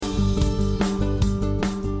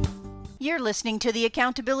You're listening to the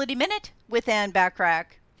Accountability Minute with Ann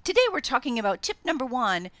Backrack. Today we're talking about tip number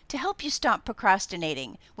 1 to help you stop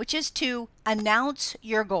procrastinating, which is to announce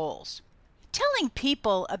your goals. Telling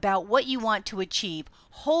people about what you want to achieve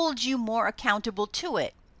holds you more accountable to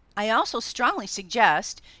it. I also strongly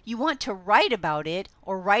suggest you want to write about it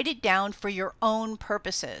or write it down for your own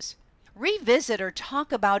purposes. Revisit or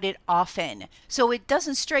talk about it often so it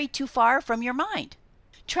doesn't stray too far from your mind.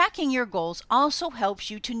 Tracking your goals also helps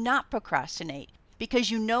you to not procrastinate because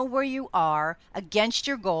you know where you are against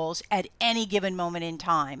your goals at any given moment in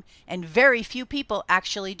time, and very few people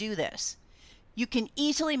actually do this. You can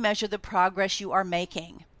easily measure the progress you are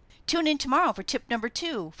making. Tune in tomorrow for tip number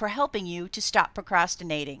 2 for helping you to stop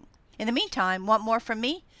procrastinating. In the meantime, want more from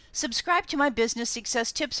me? Subscribe to my business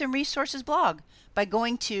success tips and resources blog by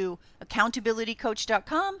going to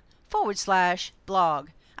accountabilitycoach.com/blog.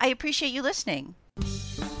 I appreciate you listening.